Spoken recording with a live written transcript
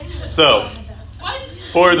So,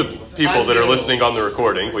 for the people that are listening on the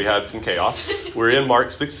recording, we had some chaos. We're in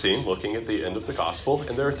Mark 16, looking at the end of the gospel,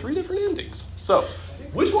 and there are 3 different endings. So,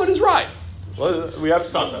 which one is right? Well, we have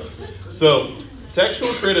to talk about this. So,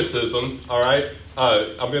 textual criticism, all right?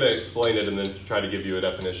 I'm going to explain it and then try to give you a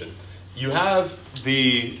definition. You have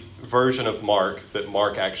the version of Mark that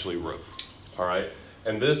Mark actually wrote, all right?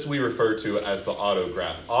 And this we refer to as the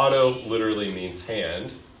autograph. Auto literally means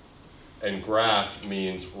hand, and graph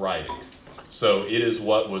means writing. So it is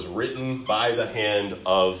what was written by the hand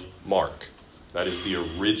of Mark. That is the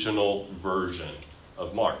original version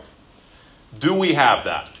of Mark. Do we have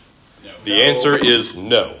that? No. The answer is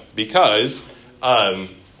no, because the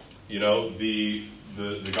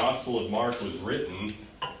Gospel of Mark was written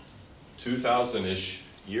 2,000-ish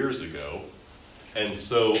years ago, and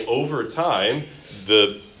so over time,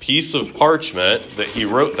 the piece of parchment that he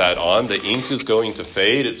wrote that on, the ink is going to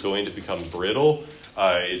fade. It's going to become brittle.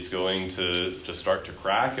 It's going to start to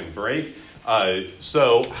crack and break.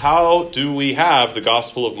 So how do we have the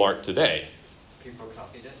Gospel of Mark today?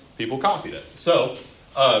 People copied it. So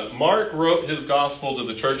Mark wrote his Gospel to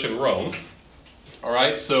the church in Rome. All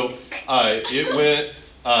right, so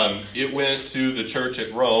it went to the church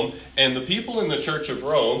at Rome, and the people in the church of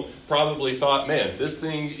Rome probably thought, man, this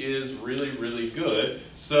thing is really, really good,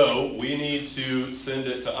 so we need to send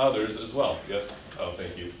it to others as well. Yes? Oh,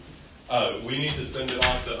 thank you. We need to send it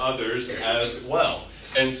off to others as well.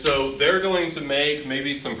 And so they're going to make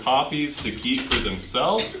maybe some copies to keep for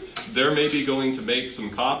themselves. They're maybe going to make some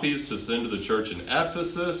copies to send to the church in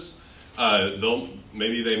Ephesus.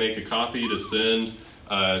 Maybe they make a copy to send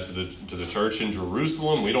to the church in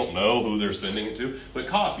Jerusalem. We don't know who they're sending it to, but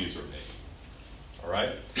copies are made. All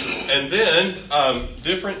right? And then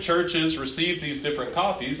different churches receive these different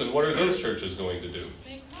copies, and what are those churches going to do?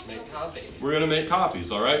 Make copies. We're going to make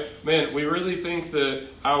copies, all right? Man, we really think that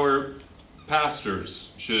our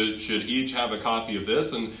pastors should each have a copy of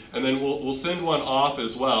this, and then we'll send one off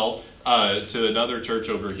as well to another church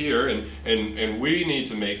over here, and we need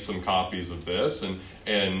to make some copies of this, and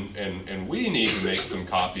we need to make some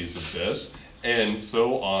copies of this, and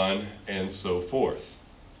so on and so forth.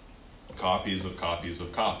 Copies of copies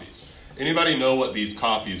of copies. Anybody know what these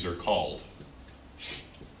copies are called?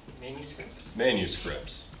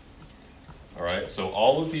 Manuscripts. All right, so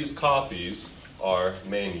all of these copies are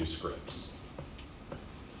manuscripts.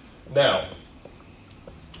 Now,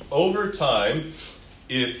 over time,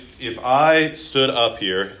 if I stood up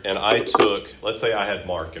here and I took, let's say I had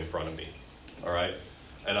Mark in front of me, all right,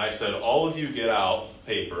 and I said, all of you get out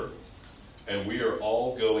paper, and we are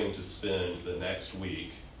all going to spend the next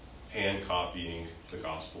week hand copying the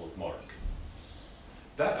Gospel of Mark.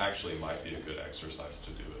 That actually might be a good exercise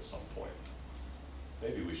to do at some point.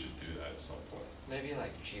 Maybe we should do that at some point. Maybe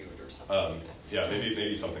like Jude or something. Yeah,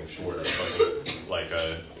 maybe something shorter, something like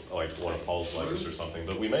one of Paul's letters or something.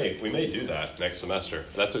 But we may do that next semester.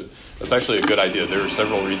 That's actually a good idea. There are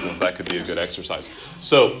several reasons that could be a good exercise.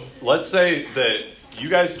 So let's say that you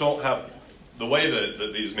guys don't have the way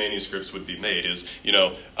that these manuscripts would be made is,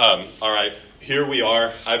 all right, here we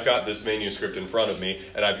are. I've got this manuscript in front of me,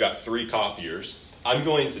 and I've got 3 copiers. I'm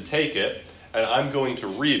going to take it, and I'm going to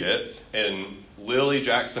read it, and Lily,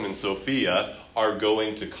 Jackson, and Sophia are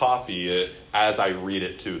going to copy it as I read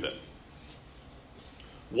it to them.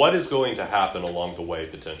 What is going to happen along the way,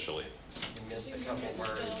 potentially? You miss a couple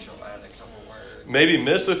words, you'll add a couple words. Maybe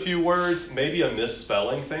miss a few words, maybe a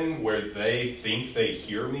misspelling thing where they think they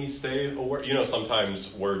hear me say a word.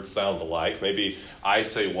 Sometimes words sound alike. Maybe I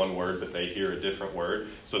say one word, but they hear a different word,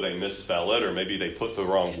 so they misspell it, or maybe they put the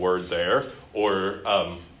wrong word there,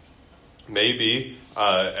 or maybe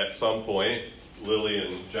at some point, Lily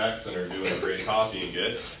and Jackson are doing a great copying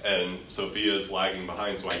it, and Sophia's lagging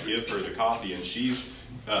behind, so I give her the copy, and she's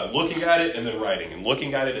looking at it and then writing, and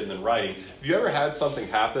looking at it and then writing. Have you ever had something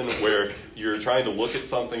happen where you're trying to look at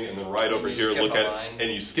something and then right over here look at it,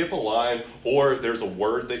 and you skip a line, or there's a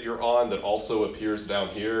word that you're on that also appears down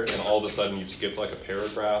here, and all of a sudden you've skipped like a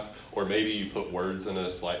paragraph, or maybe you put words in a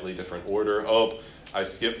slightly different order. Oh, I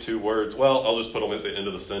skipped 2 words. Well, I'll just put them at the end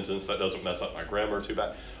of the sentence. That doesn't mess up my grammar too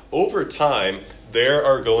bad. Over time, there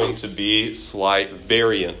are going to be slight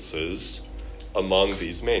variances among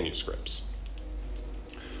these manuscripts.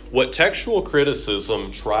 What textual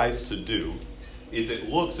criticism tries to do is it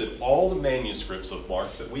looks at all the manuscripts of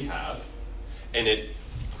Mark that we have, and it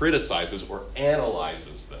criticizes or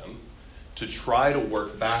analyzes them to try to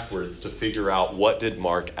work backwards to figure out what did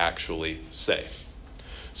Mark actually say.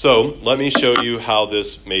 So let me show you how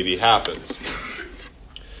this maybe happens.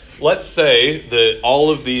 Let's say that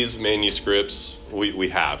all of these manuscripts we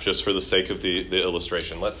have, just for the sake of the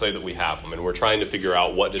illustration. Let's say that we have them, and we're trying to figure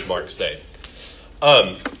out what did Mark say.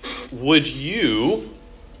 Would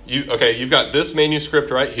okay, you've got this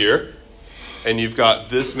manuscript right here, and you've got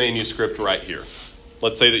this manuscript right here.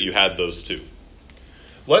 Let's say that you had those two.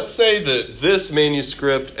 Let's say that this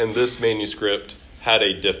manuscript and this manuscript had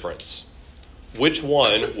a difference. Which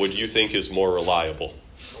one would you think is more reliable?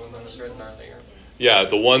 The one that was written earlier. Yeah,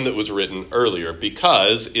 the one that was written earlier,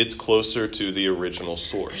 because it's closer to the original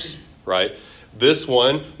source, right? This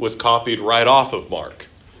one was copied right off of Mark.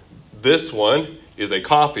 This one is a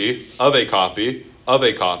copy of a copy of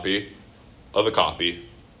a copy of a copy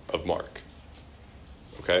of Mark.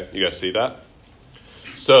 Okay, you guys see that?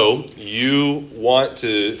 So you want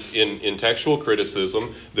to, in textual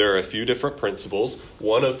criticism, there are a few different principles.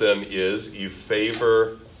 One of them is you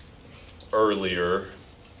favor earlier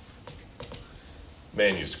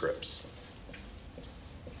manuscripts,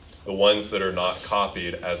 the ones that are not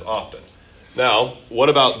copied as often. Now, what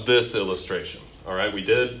about this illustration? All right, we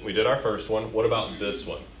did our first one. What about this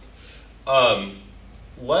one?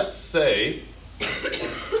 Let's say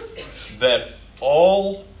that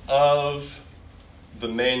all of the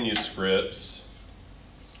manuscripts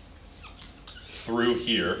through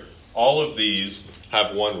here, all of these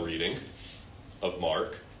have one reading of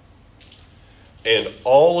Mark, and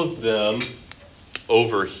all of them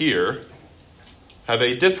over here have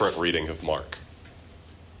a different reading of Mark.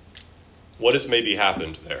 What has maybe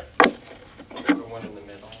happened there? The one in the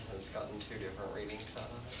middle has gotten two different readings out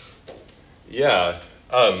of it. Yeah,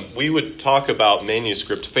 we would talk about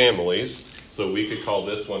manuscript families. So we could call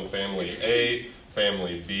this one family A,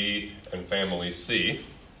 family B, and family C.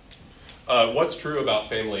 What's true about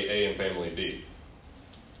family A and family B?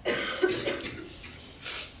 They share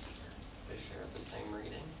the same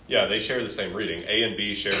reading. Yeah, they share the same reading. A and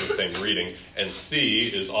B share the same reading, and C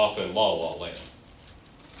is often La La Land.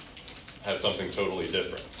 Has something totally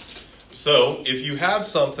different. So if you have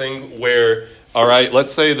something where, all right,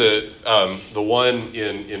 let's say that the one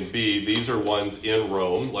in B, these are ones in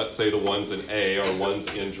Rome. Let's say the ones in A are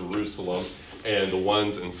ones in Jerusalem, and the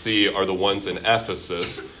ones in C are the ones in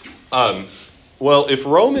Ephesus. Well, if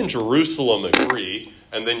Rome and Jerusalem agree,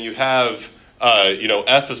 and then you have,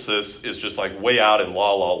 Ephesus is just like way out in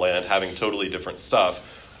La La Land having totally different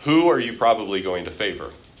stuff, who are you probably going to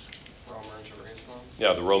favor? Rome or Jerusalem?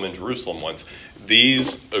 Yeah, the Rome and Jerusalem ones.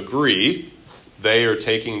 These agree. They are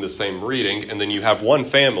taking the same reading, and then you have one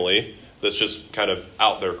family that's just kind of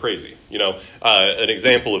out there crazy. An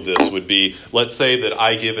example of this would be, let's say that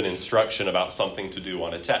I give an instruction about something to do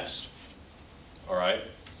on a test. All right?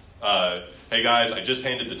 Hey guys, I just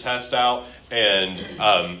handed the test out,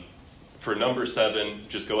 and for number 7,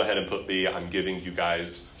 just go ahead and put B. I'm giving you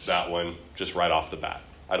guys that one just right off the bat.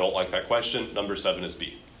 I don't like that question. Number 7 is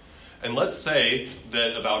B. And let's say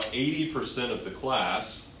that about 80% of the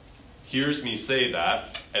class hears me say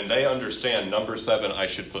that, and they understand number 7, I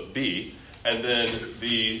should put B. And then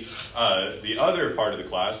the other part of the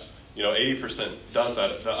class, 80% does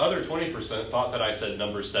that. The other 20% thought that I said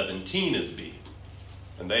number 17 is B,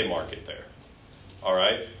 and they mark it there. All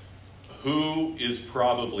right? Who is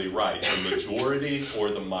probably right, the majority or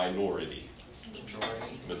the minority?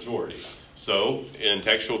 Majority. So, in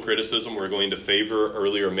textual criticism, we're going to favor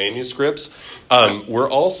earlier manuscripts. We're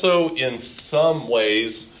also, in some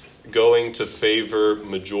ways, going to favor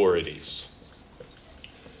majorities.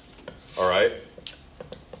 All right?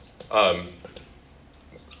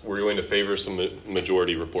 We're going to favor some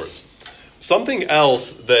majority reports. Something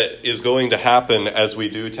else that is going to happen as we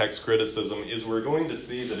do text criticism is we're going to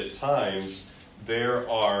see that at times there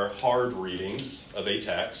are hard readings of a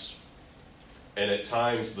text, and at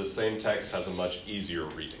times the same text has a much easier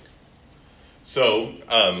reading. So,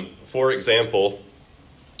 for example,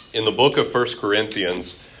 in the book of 1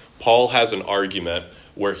 Corinthians, Paul has an argument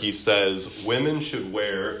where he says women should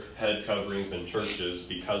wear head coverings in churches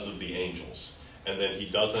because of the angels. And then he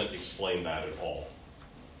doesn't explain that at all.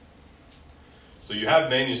 So you have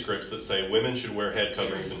manuscripts that say women should wear head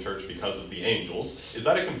coverings in church because of the angels. Is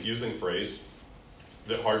that a confusing phrase? Is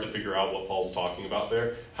it hard to figure out what Paul's talking about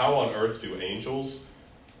there? How on earth do angels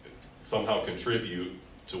somehow contribute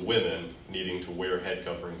to women needing to wear head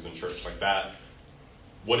coverings in church like that?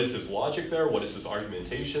 What is his logic there? What is his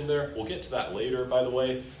argumentation there? We'll get to that later, by the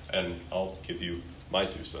way, and I'll give you my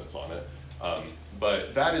 2 cents on it.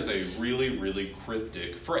 But that is a really, really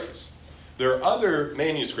cryptic phrase. There are other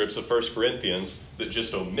manuscripts of 1 Corinthians that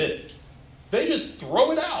just omit it. They just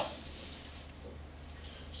throw it out.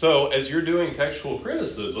 So as you're doing textual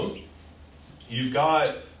criticism, you've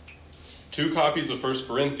got 2 copies of 1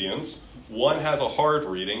 Corinthians. One has a hard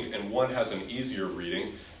reading and one has an easier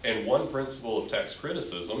reading. And one principle of text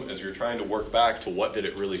criticism, as you're trying to work back to what did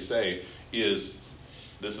it really say, is,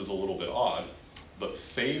 this is a little bit odd, but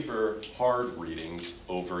favor hard readings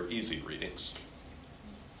over easy readings.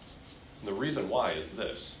 And the reason why is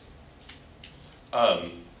this.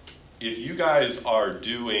 If you guys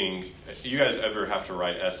you guys ever have to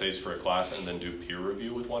write essays for a class and then do peer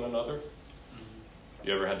review with one another?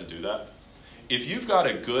 You ever had to do that? If you've got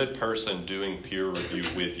a good person doing peer review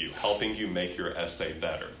with you, helping you make your essay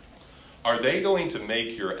better, are they going to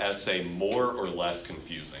make your essay more or less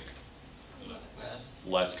confusing?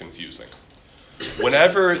 Less confusing.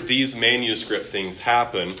 Whenever these manuscript things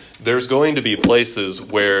happen, there's going to be places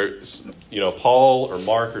where, Paul or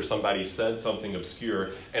Mark or somebody said something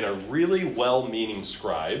obscure, and a really well-meaning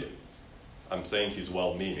scribe, I'm saying he's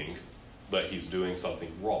well-meaning, but he's doing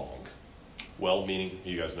something wrong. Well-meaning,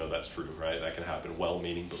 you guys know that's true, right? That can happen,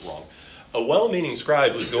 well-meaning but wrong. A well-meaning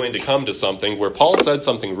scribe is going to come to something where Paul said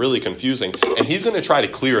something really confusing, and he's going to try to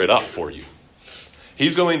clear it up for you.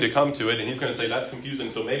 He's going to come to it and he's going to say, that's confusing,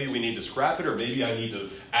 so maybe we need to scrap it, or maybe I need to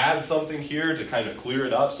add something here to kind of clear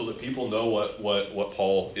it up so that people know what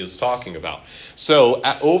Paul is talking about. So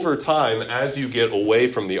over time, as you get away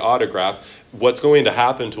from the autograph, what's going to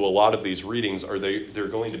happen to a lot of these readings are they're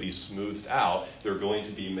going to be smoothed out, they're going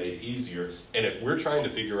to be made easier. And if we're trying to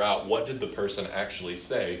figure out what did the person actually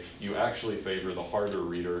say, you actually favor the harder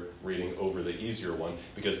reading over the easier one,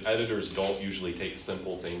 because editors don't usually take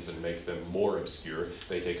simple things and make them more obscure.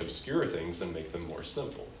 They take obscure things and make them more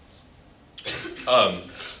simple.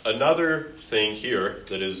 Another thing here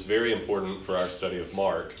that is very important for our study of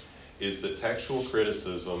Mark is that textual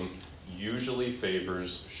criticism usually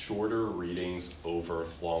favors shorter readings over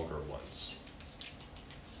longer ones.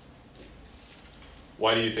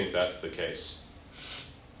 Why do you think that's the case?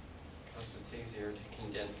 Because it's easier to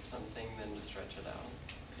condense something than to stretch it out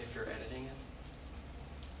if you're editing it.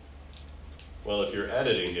 Well, if you're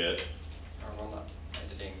editing it... Or, well, not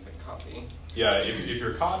editing, but copying. Yeah, if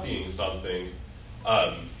you're copying something,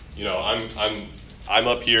 I'm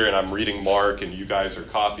up here and I'm reading Mark and you guys are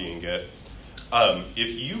copying it. If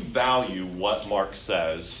you value what Mark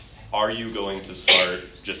says, are you going to start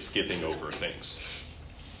just skipping over things?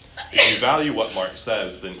 If you value what Mark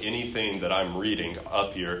says, then anything that I'm reading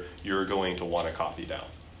up here, you're going to want to copy down,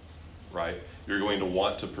 right? You're going to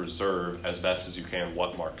want to preserve as best as you can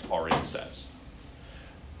what Mark already says.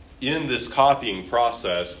 In this copying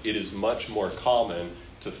process, it is much more common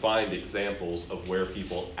to find examples of where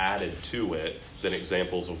people added to it than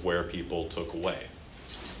examples of where people took away.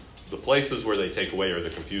 The places where they take away are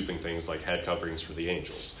the confusing things like head coverings for the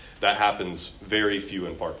angels. That happens very few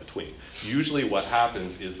and far between. Usually what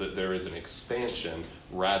happens is that there is an expansion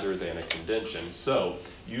rather than a condension. So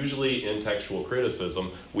usually in textual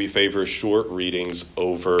criticism, we favor short readings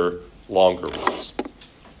over longer ones.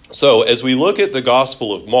 So as we look at the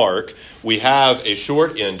Gospel of Mark, we have a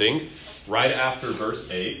short ending right after verse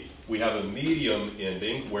 8. We have a medium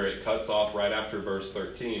ending where it cuts off right after verse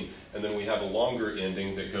 13. And then we have a longer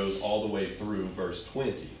ending that goes all the way through verse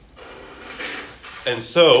 20. And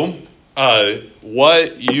so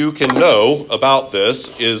what you can know about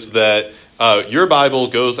this is that your Bible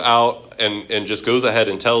goes out and just goes ahead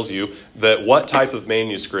and tells you that what type of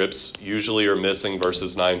manuscripts usually are missing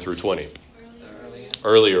verses 9 through 20.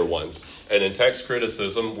 Earlier ones. And in text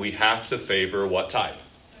criticism, we have to favor what type?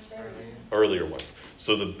 Earlier ones.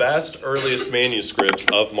 So the best, earliest manuscripts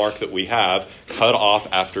of Mark that we have cut off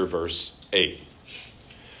after verse 8.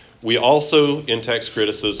 We also, in text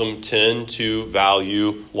criticism, tend to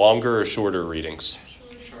value longer or shorter readings?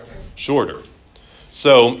 Shorter.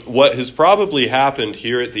 So what has probably happened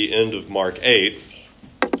here at the end of Mark 8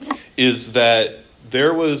 is that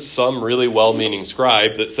there was some really well-meaning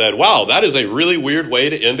scribe that said, wow, that is a really weird way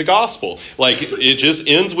to end a gospel. Like, it just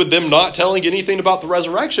ends with them not telling anything about the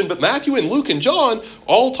resurrection, but Matthew and Luke and John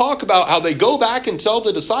all talk about how they go back and tell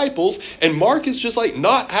the disciples, and Mark is just like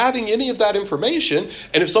not having any of that information,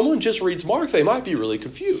 and if someone just reads Mark, they might be really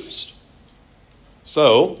confused.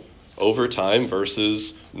 So, over time,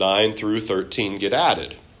 verses 9 through 13 get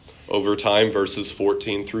added. Over time, verses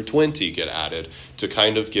 14 through 20 get added to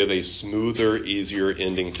kind of give a smoother, easier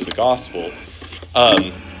ending to the gospel.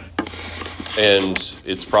 And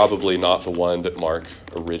it's probably not the one that Mark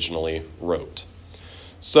originally wrote.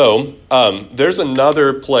 So there's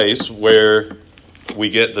another place where we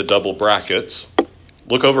get the double brackets.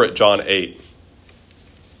 Look over at John 8.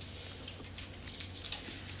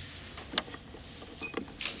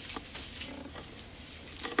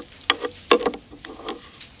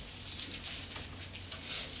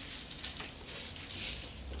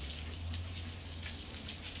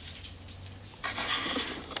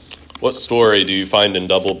 What story do you find in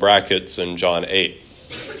double brackets in John 8?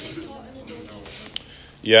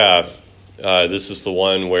 Yeah, this is the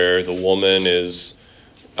one where the woman is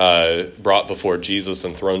brought before Jesus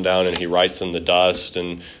and thrown down, and he writes in the dust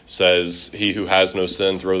and says, "He who has no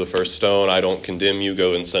sin, throw the first stone. I don't condemn you.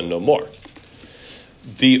 Go and sin no more."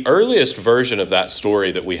 The earliest version of that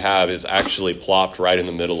story that we have is actually plopped right in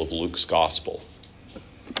the middle of Luke's gospel.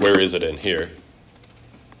 Where is it in here?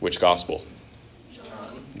 Which gospel?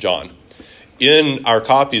 John. In our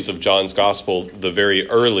copies of John's gospel, the very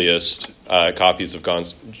earliest copies of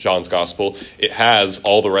John's gospel, it has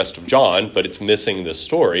all the rest of John, but it's missing this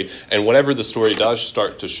story. And whenever the story does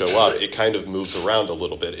start to show up, it kind of moves around a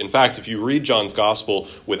little bit. In fact, if you read John's gospel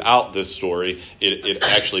without this story, it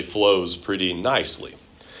actually flows pretty nicely.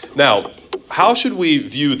 Now, how should we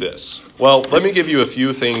view this? Well, let me give you a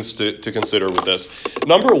few things to consider with this.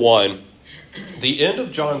 Number one, the end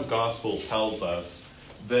of John's gospel tells us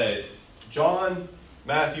that John,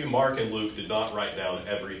 Matthew, Mark, and Luke did not write down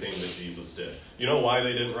everything that Jesus did. You know why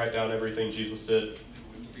they didn't write down everything Jesus did? There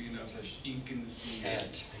wouldn't be enough ink in the sea.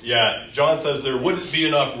 Yeah, John says there wouldn't be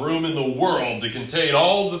enough room in the world to contain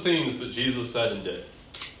all the things that Jesus said and did.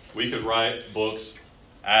 We could write books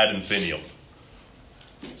ad infinitum.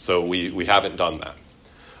 So we haven't done that.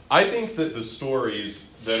 I think that the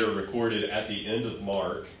stories that are recorded at the end of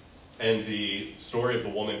Mark and the story of the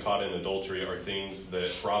woman caught in adultery are things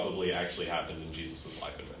that probably actually happened in Jesus'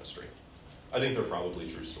 life and ministry. I think they're probably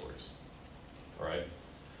true stories. All right?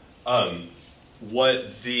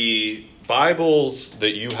 What the Bibles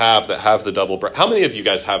that you have that have the double bracket... How many of you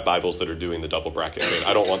guys have Bibles that are doing the double bracket thing?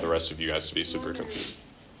 I don't want the rest of you guys to be super confused.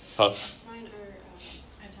 Huh? Mine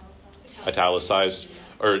are Italicized?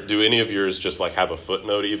 Or do any of yours just like have a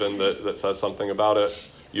footnote even that says something about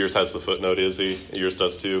it? Yours has the footnote, Izzy. Yours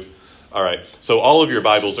does too. All right. So all of your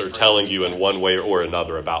Bibles are telling you in one way or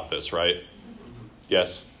another about this, right?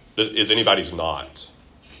 Yes? Is anybody's not?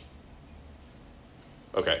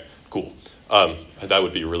 Okay, cool. That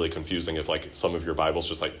would be really confusing if like some of your Bibles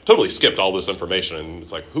just like totally skipped all this information and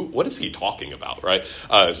it's like, what is he talking about, right?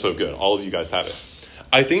 So good. All of you guys have it.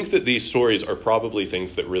 I think that these stories are probably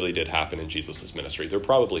things that really did happen in Jesus' ministry. They're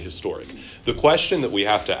probably historic. The question that we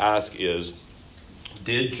have to ask is,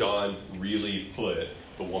 did John really put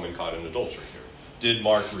the woman caught in adultery here? Did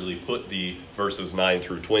Mark really put the verses 9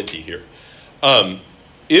 through 20 here?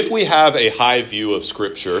 If we have a high view of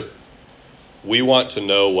Scripture, we want to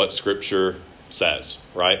know what Scripture says,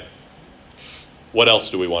 right? What else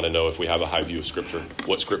do we want to know if we have a high view of Scripture?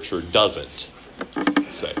 What Scripture doesn't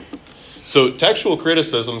say. So textual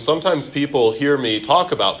criticism, sometimes people hear me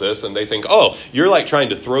talk about this and they think, oh, you're like trying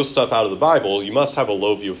to throw stuff out of the Bible. You must have a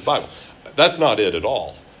low view of the Bible. That's not it at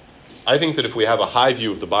all. I think that if we have a high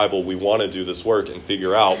view of the Bible, we want to do this work and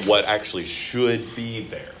figure out what actually should be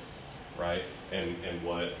there, right? And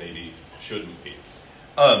what maybe shouldn't be.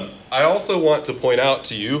 I also want to point out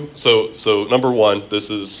to you, so number one, this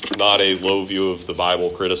is not a low view of the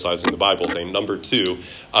Bible, criticizing the Bible thing. Number two,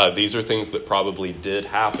 these are things that probably did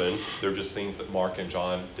happen. They're just things that Mark and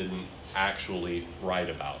John didn't actually write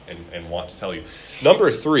about and want to tell you.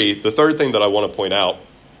 Number three, the third thing that I want to point out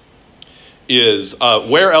is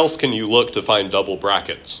where else can you look to find double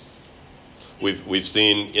brackets? We've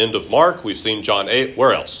seen end of Mark, we've seen John 8,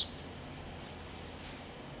 where else?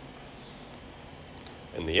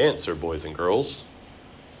 And the answer, boys and girls,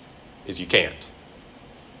 is you can't.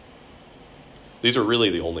 These are really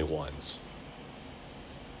the only ones.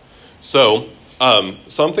 So,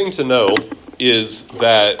 something to know is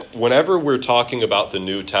that whenever we're talking about the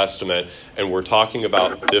New Testament and we're talking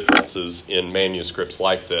about differences in manuscripts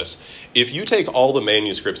like this, if you take all the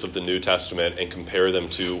manuscripts of the New Testament and compare them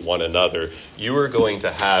to one another, you are going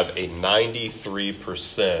to have a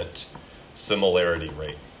 93% similarity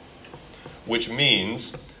rate. Which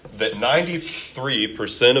means that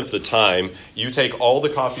 93% of the time, you take all the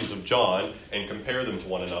copies of John and compare them to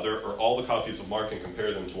one another, or all the copies of Mark and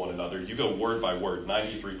compare them to one another. You go word by word,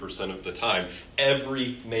 93% of the time.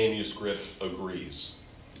 Every manuscript agrees.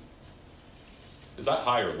 Is that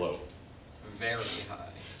high or low? Very high.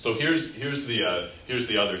 So here's the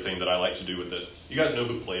other thing that I like to do with this. You guys know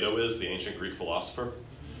who Plato is, the ancient Greek philosopher?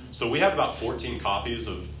 So we have about 14 copies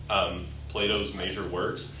of Plato's major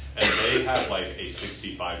works, and they have like a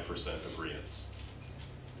 65% agreeance.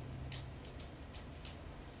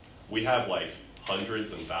 We have like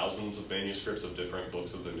hundreds and thousands of manuscripts of different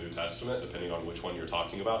books of the New Testament, depending on which one you're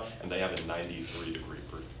talking about, and they have a 93-degree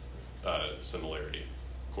similarity,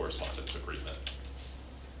 correspondence agreement.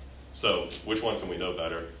 So, which one can we know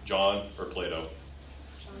better, John or Plato?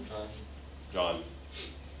 John.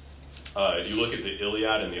 You look at the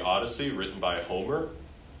Iliad and the Odyssey, written by Homer.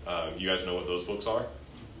 You guys know what those books are?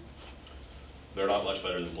 They're not much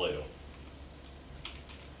better than Plato.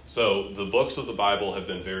 So the books of the Bible have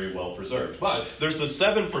been very well preserved. But there's the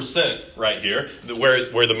 7% right here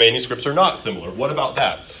where the manuscripts are not similar. What about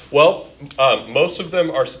that? Well, most of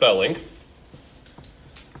them are spelling.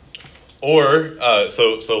 Or,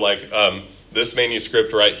 this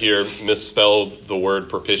manuscript right here misspelled the word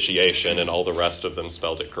propitiation, and all the rest of them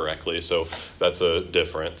spelled it correctly. So that's a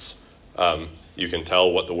difference. You can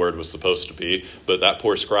tell what the word was supposed to be, but that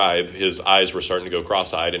poor scribe, his eyes were starting to go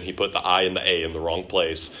cross-eyed, and he put the I and the A in the wrong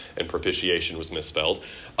place, and propitiation was misspelled.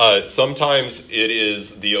 Sometimes it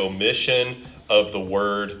is the omission of the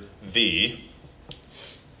word the.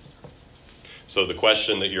 So the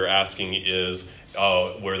question that you're asking is,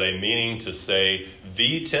 were they meaning to say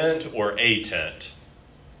the tent or a tent?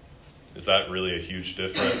 Is that really a huge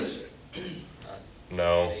difference?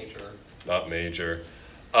 No, Major. not major.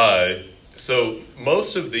 So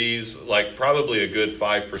most of these, like probably a good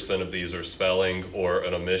 5% of these are spelling or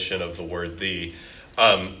an omission of the word the.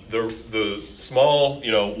 The small,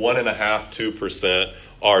 1.5%, 2%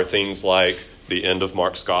 are things like the end of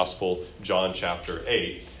Mark's Gospel, John chapter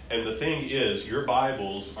 8. And the thing is, your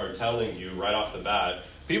Bibles are telling you right off the bat,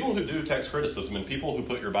 people who do text criticism and people who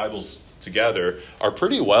put your Bibles together are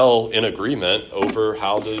pretty well in agreement over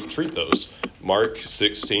how to treat those. Mark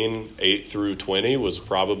 16, 8 through 20 was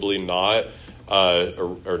probably not,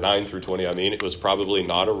 or 9 through 20, it was probably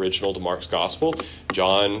not original to Mark's Gospel.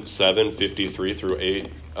 John 7, 53 through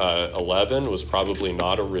 8, 11 was probably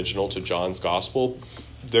not original to John's Gospel.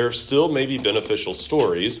 There still may be beneficial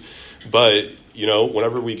stories, but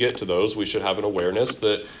whenever we get to those, we should have an awareness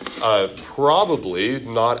that probably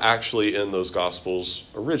not actually in those Gospels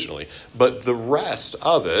originally. But the rest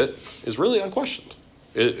of it is really unquestioned.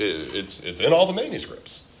 It's in all the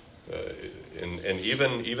manuscripts. And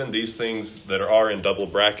even these things that are in double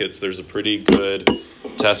brackets, there's a pretty good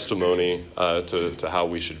testimony to how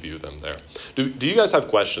we should view them there. Do you guys have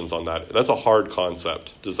questions on that? That's a hard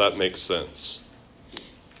concept. Does that make sense?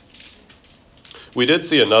 We did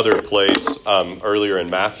see another place earlier in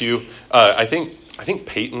Matthew. I think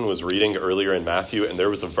Peyton was reading earlier in Matthew, and there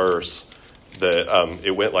was a verse that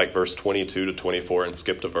it went like verse 22 to 24 and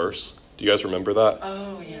skipped a verse. Do you guys remember that?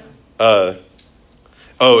 Oh,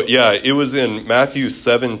 yeah. It was in Matthew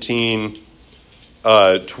 17.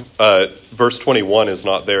 Verse 21 is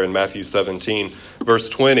not there in Matthew 17. Verse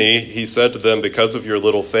 20, he said to them, because of your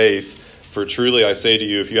little faith, for truly I say to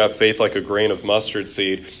you, if you have faith like a grain of mustard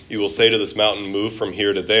seed, you will say to this mountain, move from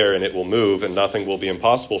here to there, and it will move, and nothing will be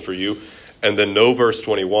impossible for you. And then no verse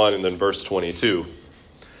 21, and then verse 22.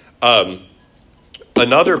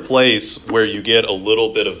 Another place where you get a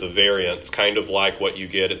little bit of the variance, kind of like what you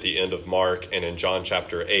get at the end of Mark and in John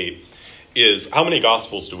chapter 8, is how many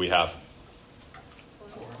Gospels do we have?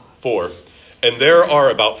 4. And there are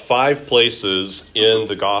about 5 places in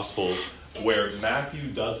the Gospels where Matthew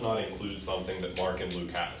does not include something that Mark and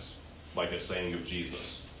Luke has, like a saying of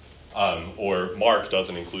Jesus. Or Mark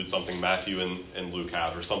doesn't include something Matthew and Luke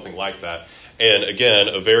have, or something like that. And again,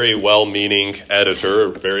 a very well-meaning editor, a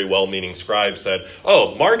very well-meaning scribe said,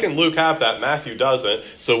 Mark and Luke have that, Matthew doesn't,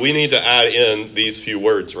 so we need to add in these few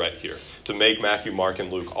words right here to make Matthew, Mark,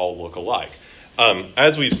 and Luke all look alike.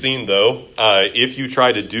 As we've seen, though, if you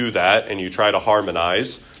try to do that and you try to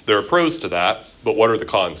harmonize, there are pros to that, but what are the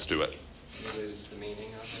cons to it? You lose the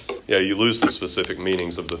meaning of it. Yeah, you lose the specific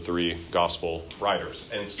meanings of the 3 gospel writers.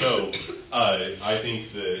 And so I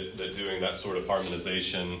think that doing that sort of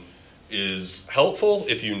harmonization is helpful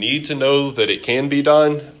if you need to know that it can be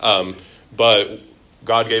done. But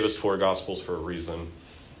God gave us 4 gospels for a reason.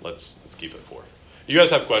 Let's keep it 4. You guys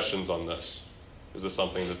have questions on this? Is this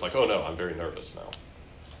something that's like, oh no, I'm very nervous now?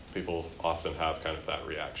 People often have kind of that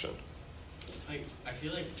reaction. I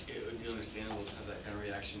feel like it would be understandable to have that kind of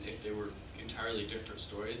reaction if they were entirely different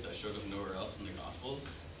stories that showed up nowhere else in the Gospels.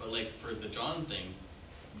 But for the John thing,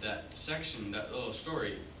 that section, that little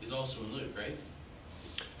story, is also in Luke, right?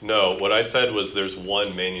 No, what I said was there's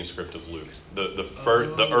one manuscript of Luke.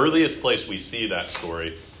 The earliest place we see that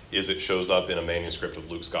story is it shows up in a manuscript of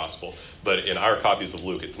Luke's Gospel. But in our copies of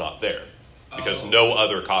Luke, it's not there because no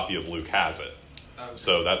other copy of Luke has it. Okay.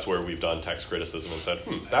 So that's where we've done text criticism and said,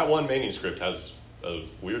 that one manuscript has a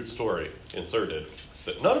weird story inserted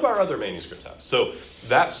that none of our other manuscripts have. So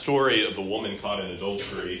that story of the woman caught in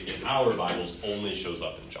adultery in our Bibles only shows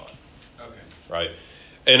up in John. Okay. Right?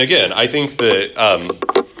 And again, I think that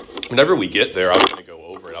whenever we get there, I'm going to go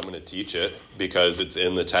over it. I'm going to teach it because it's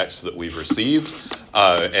in the text that we've received.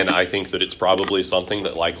 And I think that it's probably something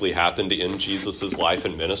that likely happened in Jesus' life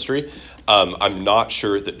and ministry. I'm not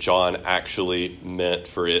sure that John actually meant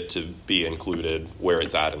for it to be included where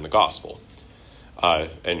it's at in the gospel.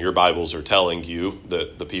 And your Bibles are telling you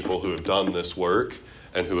that the people who have done this work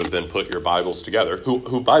and who have then put your Bibles together,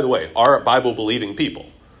 who by the way, are Bible-believing people.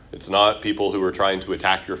 It's not people who are trying to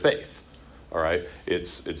attack your faith. All right?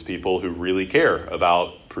 It's people who really care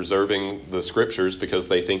about preserving the scriptures because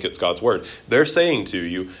they think it's God's word. They're saying to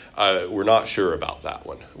you, we're not sure about that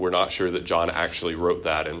one. We're not sure that John actually wrote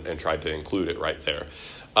that and tried to include it right there.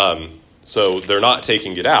 So they're not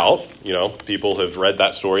taking it out. You know, people have read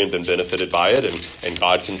that story and been benefited by it, and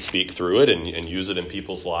God can speak through it and use it in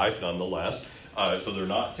people's life nonetheless. So they're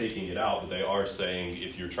not taking it out, but they are saying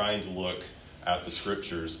if you're trying to look at the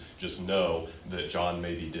scriptures, just know that John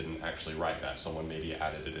maybe didn't actually write that. Someone maybe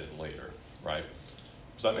added it in later, right?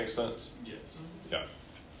 Does that make sense? Yes. Yeah.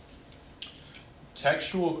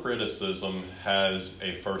 Textual criticism has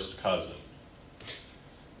a first cousin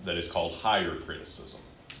that is called higher criticism.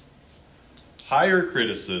 Higher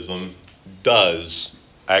criticism does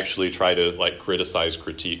actually try to criticize,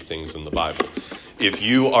 critique things in the Bible. If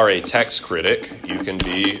you are a text critic, you can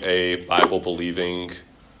be a Bible-believing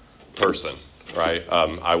person, right?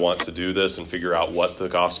 I want to do this and figure out what the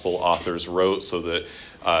gospel authors wrote so that,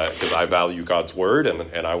 because I value God's word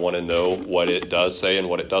and I want to know what it does say and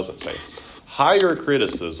what it doesn't say. Higher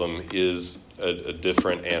criticism is a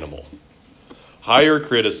different animal. Higher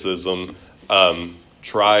criticism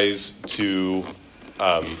tries to,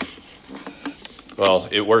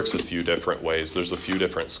 it works a few different ways. There's a few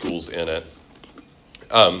different schools in it.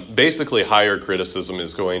 Basically, higher criticism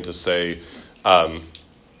is going to say,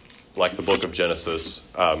 like the book of Genesis,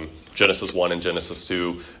 Genesis 1 and Genesis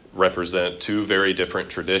 2 represent two very different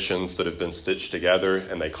traditions that have been stitched together,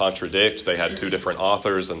 and they contradict. They had two different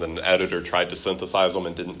authors, and then the editor tried to synthesize them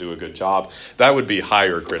and didn't do a good job. That would be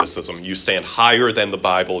higher criticism. You stand higher than the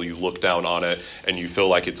Bible, you look down on it, and you feel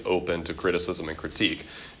like it's open to criticism and critique.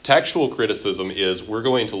 Textual criticism is we're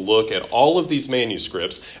going to look at all of these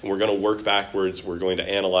manuscripts, and we're going to work backwards, we're going to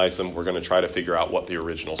analyze them, we're going to try to figure out what the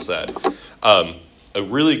original said. A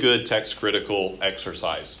really good text critical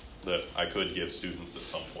exercise that I could give students at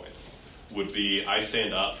some point would be I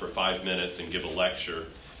stand up for 5 minutes and give a lecture,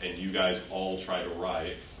 and you guys all try to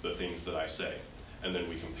write the things that I say. And then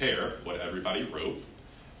we compare what everybody wrote,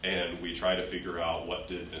 and we try to figure out what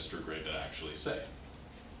did Mr. Gravitt actually say.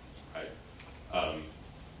 Right?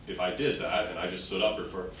 If I did that, and I just stood up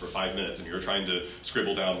for 5 minutes, and you're trying to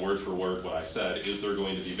scribble down word for word what I said, is there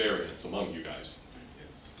going to be variance among you guys?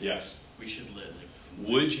 Yes. Yes. We should live.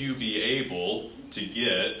 Would you be able to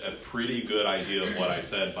get a pretty good idea of what I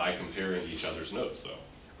said by comparing each other's notes,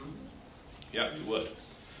 though? Yeah, you would.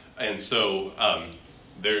 And so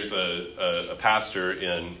there's a pastor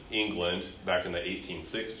in England back in the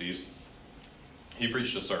 1860s. He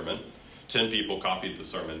preached a sermon. 10 people copied the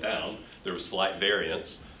sermon down. There was slight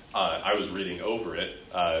variance. I was reading over it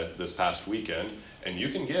this past weekend, and you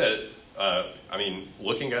can get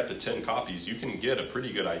looking at the 10 copies, you can get a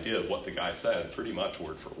pretty good idea of what the guy said pretty much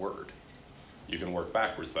word for word. You can work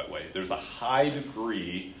backwards that way. There's a high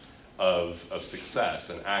degree of success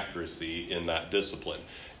and accuracy in that discipline.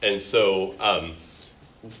 And so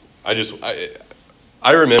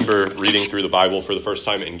I remember reading through the Bible for the first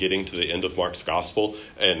time and getting to the end of Mark's gospel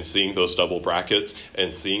and seeing those double brackets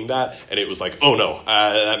and seeing that, and it was like, oh no,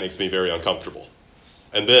 that makes me very uncomfortable.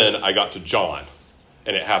 And then I got to John,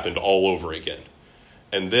 and it happened all over again.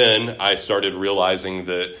 And then I started realizing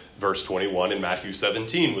that verse 21 in Matthew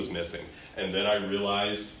 17 was missing. And then I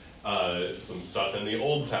realized some stuff in the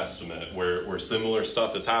Old Testament where similar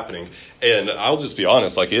stuff is happening. And I'll just be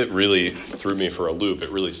honest, it really threw me for a loop. It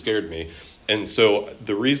really scared me. And so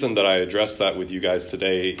the reason that I address that with you guys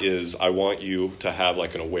today is I want you to have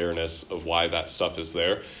an awareness of why that stuff is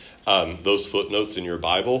there. Those footnotes in your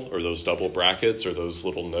Bible, or those double brackets, or those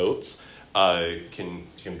little notes,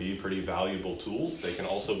 can be pretty valuable tools. They can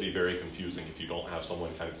also be very confusing if you don't have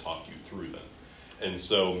someone kind of talk you through them. And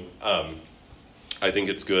so I think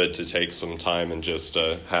it's good to take some time and just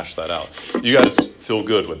hash that out. You guys feel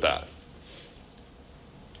good with that?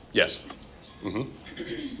 Yes. Mm-hmm.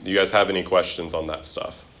 Do you guys have any questions on that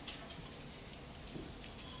stuff?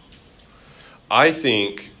 I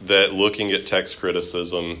think that looking at text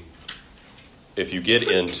criticism, if you get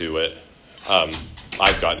into it,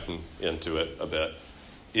 I've gotten into it a bit.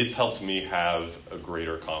 It's helped me have a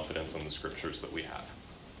greater confidence in the scriptures that we have.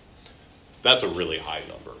 That's a really high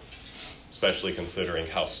number. especially considering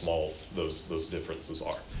how small those differences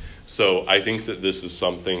are. So I think that this is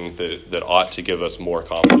something that ought to give us more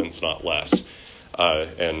confidence, not less.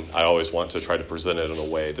 And I always want to try to present it in a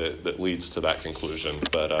way that leads to that conclusion.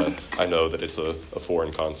 But I know that it's a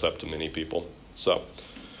foreign concept to many people. So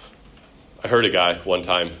I heard a guy one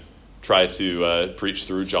time try to preach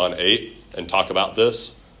through John 8 and talk about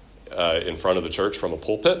this in front of the church from a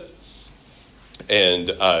pulpit. And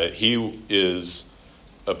he is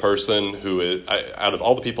a person who is, out of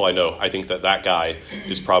all the people I know, I think that guy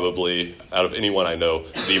is probably, out of anyone I know,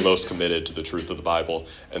 the most committed to the truth of the Bible.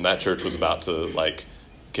 And that church was about to,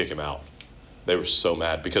 kick him out. They were so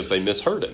mad because they misheard him.